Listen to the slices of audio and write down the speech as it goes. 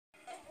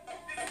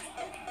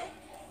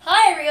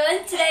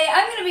and today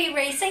I'm going to be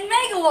racing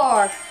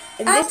Magolor.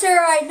 After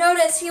I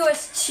noticed he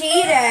was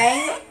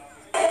cheating.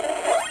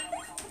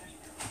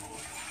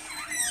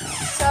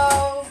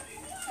 So...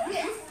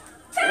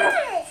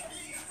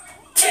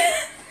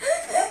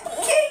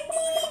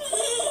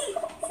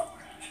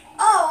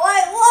 Oh, I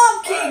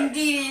love King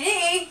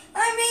DDD.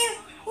 I mean,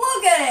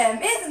 look at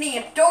him. Isn't he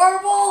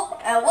adorable?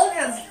 And look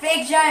at his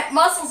big giant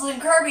muscles in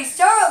Kirby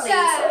Star Leaves.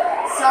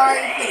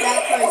 Sorry for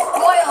that for a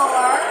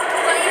spoiler,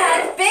 but he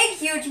has big,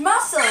 huge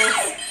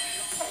muscles.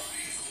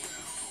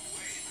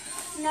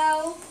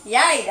 No.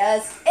 Yeah, he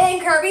does. In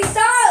Kirby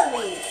Star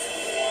Leaves.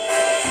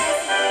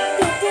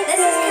 This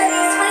is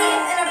Kirby's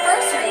 20th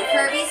anniversary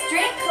Kirby's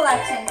Dream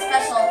Collection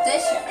Special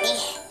Edition.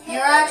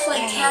 You're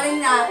actually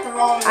turning that the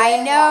wrong way.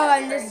 I know,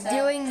 I'm just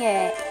doing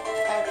it.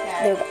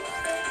 Okay.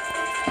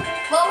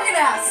 Well, we're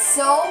gonna have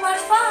so much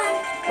fun.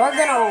 We're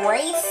gonna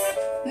race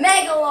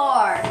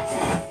Magolor.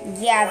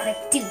 Yeah, the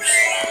douche.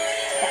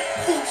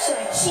 The douche, the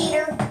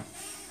cheater.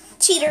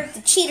 Cheater,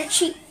 the cheater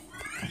cheat.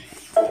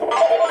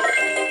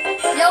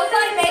 You'll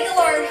find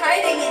Magolor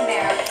hiding in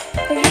there.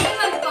 Can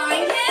anyone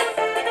find him?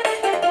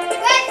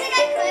 I think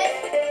I could.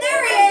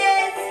 There he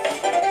is.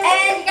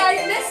 And you guys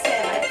missed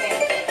him, I think.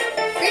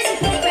 Grayson,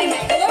 can you find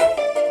Magolor?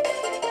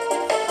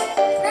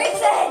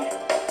 Grayson!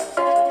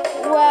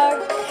 Well,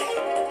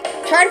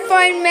 try to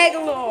find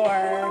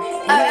Magolor.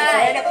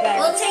 Alright,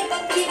 we'll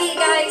give you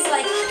guys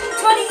like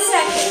 20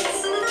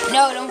 seconds.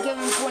 No, don't give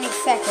him 20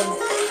 seconds.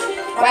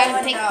 Go ahead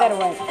and take that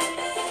away.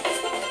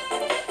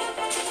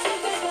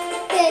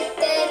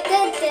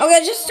 Okay,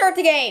 just start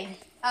the game.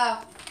 Oh.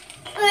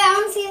 Okay, I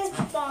want to see this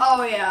song.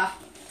 Oh, yeah.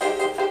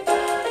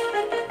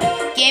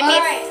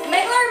 Alright,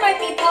 Magolor might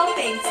be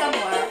popping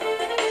somewhere.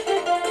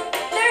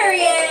 There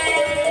he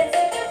is!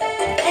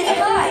 And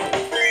hi!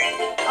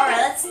 Alright,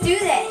 let's do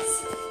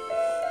this.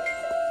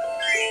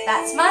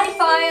 That's my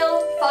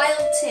file,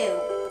 file 2.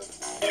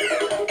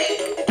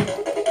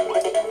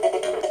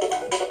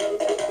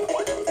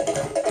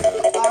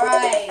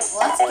 Alright,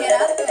 let's get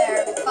up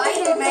there.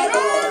 Find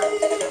Magolor.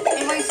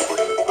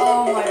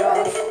 Oh my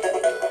gosh.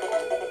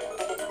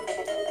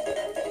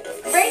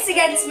 Race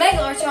against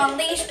Magolor to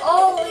unleash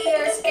all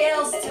your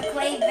scales to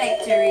claim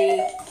victory.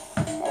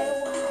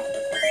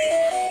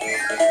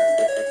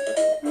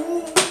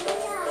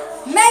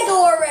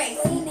 Magolor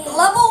race,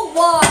 level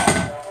 1.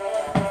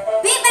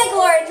 Beat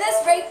Magolor in this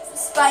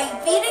race by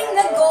beating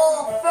the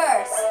goal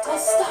first.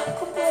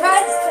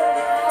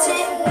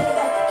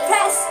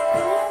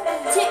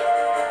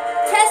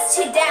 Press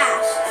to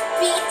dash.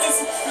 Speed is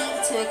the key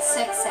to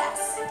success.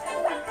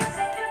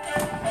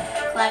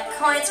 Collect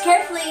coins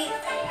carefully.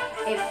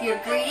 If you're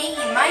greedy,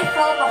 you might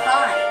fall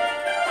behind.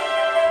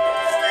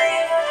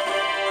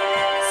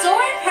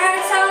 Sword,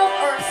 parasol,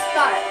 or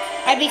spark?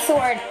 I'd be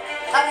sword.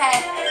 Okay.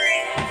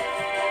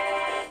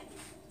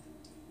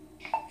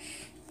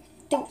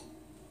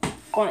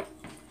 One.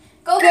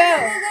 Go, go, go,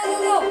 go, go,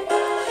 go.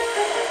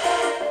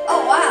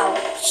 Oh, wow.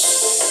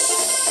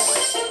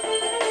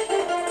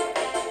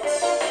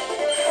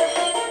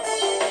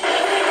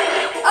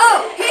 Oh,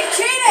 he's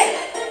cheating!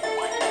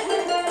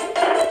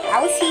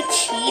 How is he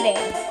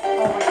cheating?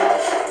 Oh my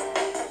gosh.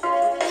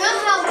 You know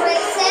how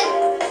Rick said?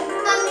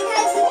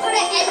 Because he put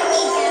an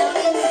enemy down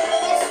and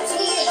that's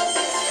cheating.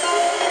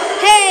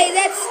 Hey,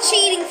 that's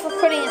cheating for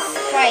putting a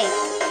spike.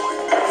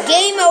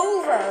 Game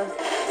over.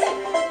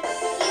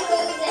 He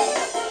loses.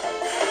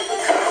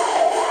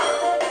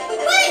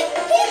 Wait,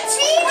 he's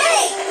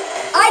cheating!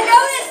 I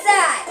noticed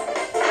that!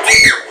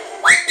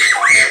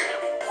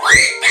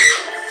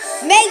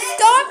 Meg,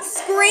 stop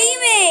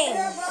screaming!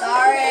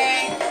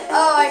 Sorry.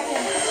 Oh, I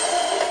can...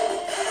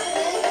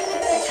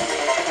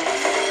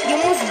 You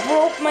almost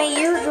broke my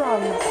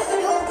eardrums.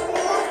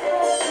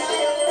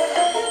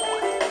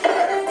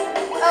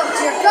 Oh,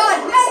 dear God,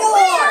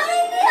 Magolor!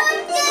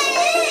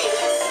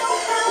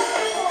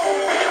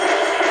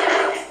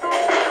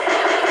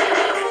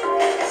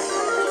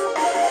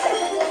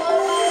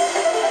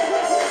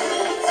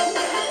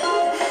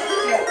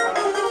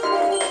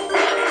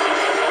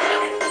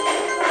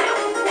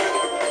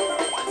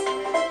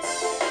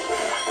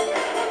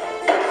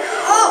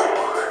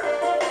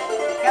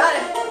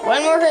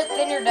 One more hit,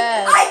 then you're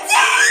dead. I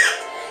did!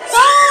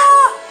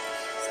 Stop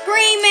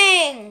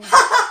screaming!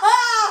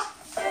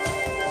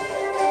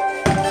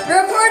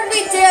 Record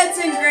me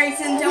dancing,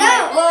 Grayson. No.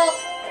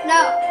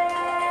 No.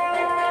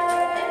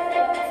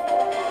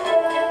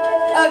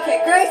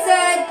 Okay,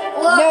 Grayson.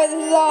 Look. No, this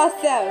is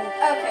awesome.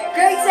 Okay,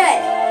 Grayson.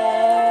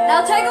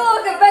 Now take a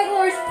look at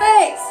Magolor's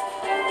face.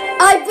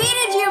 I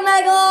beated you,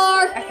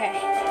 Magolor. Okay.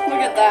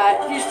 Look at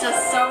that. He's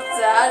just so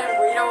sad, and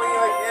we don't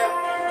even care.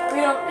 We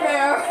don't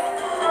care.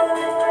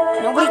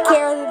 Nobody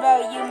cares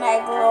about you,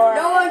 Magolor.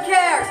 No one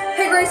cares.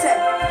 Hey, Grayson,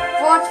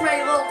 watch my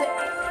little...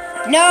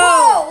 No!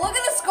 Whoa, look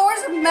at the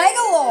scores of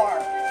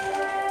Magolor.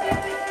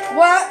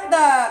 What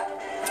the...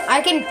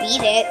 I can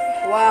beat it.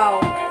 Wow.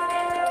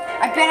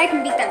 I bet I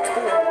can beat that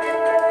score.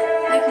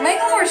 Like,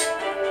 Magolor's...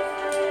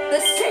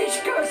 The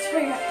stage goes for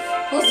you.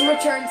 Let's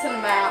return to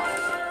the map.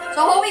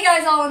 So I hope you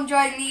guys all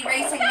enjoyed me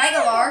racing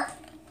Magolor.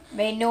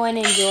 May no one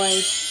enjoy.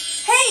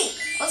 Hey,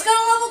 let's go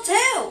to level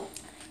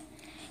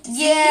 2.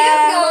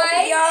 Yeah.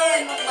 See you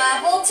guys in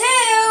level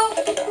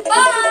 2.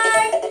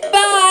 Bye.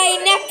 Bye.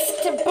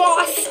 Next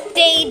boss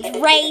stage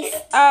race,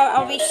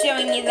 I'll be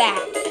showing you that.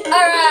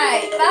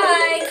 Alright,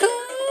 bye.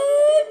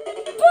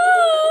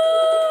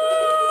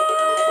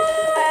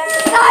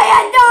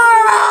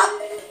 Sayonara!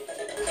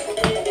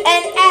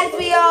 And as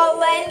we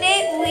all end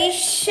it, we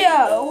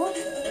show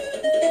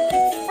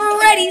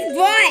Freddy's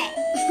butt.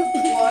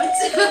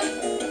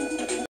 What?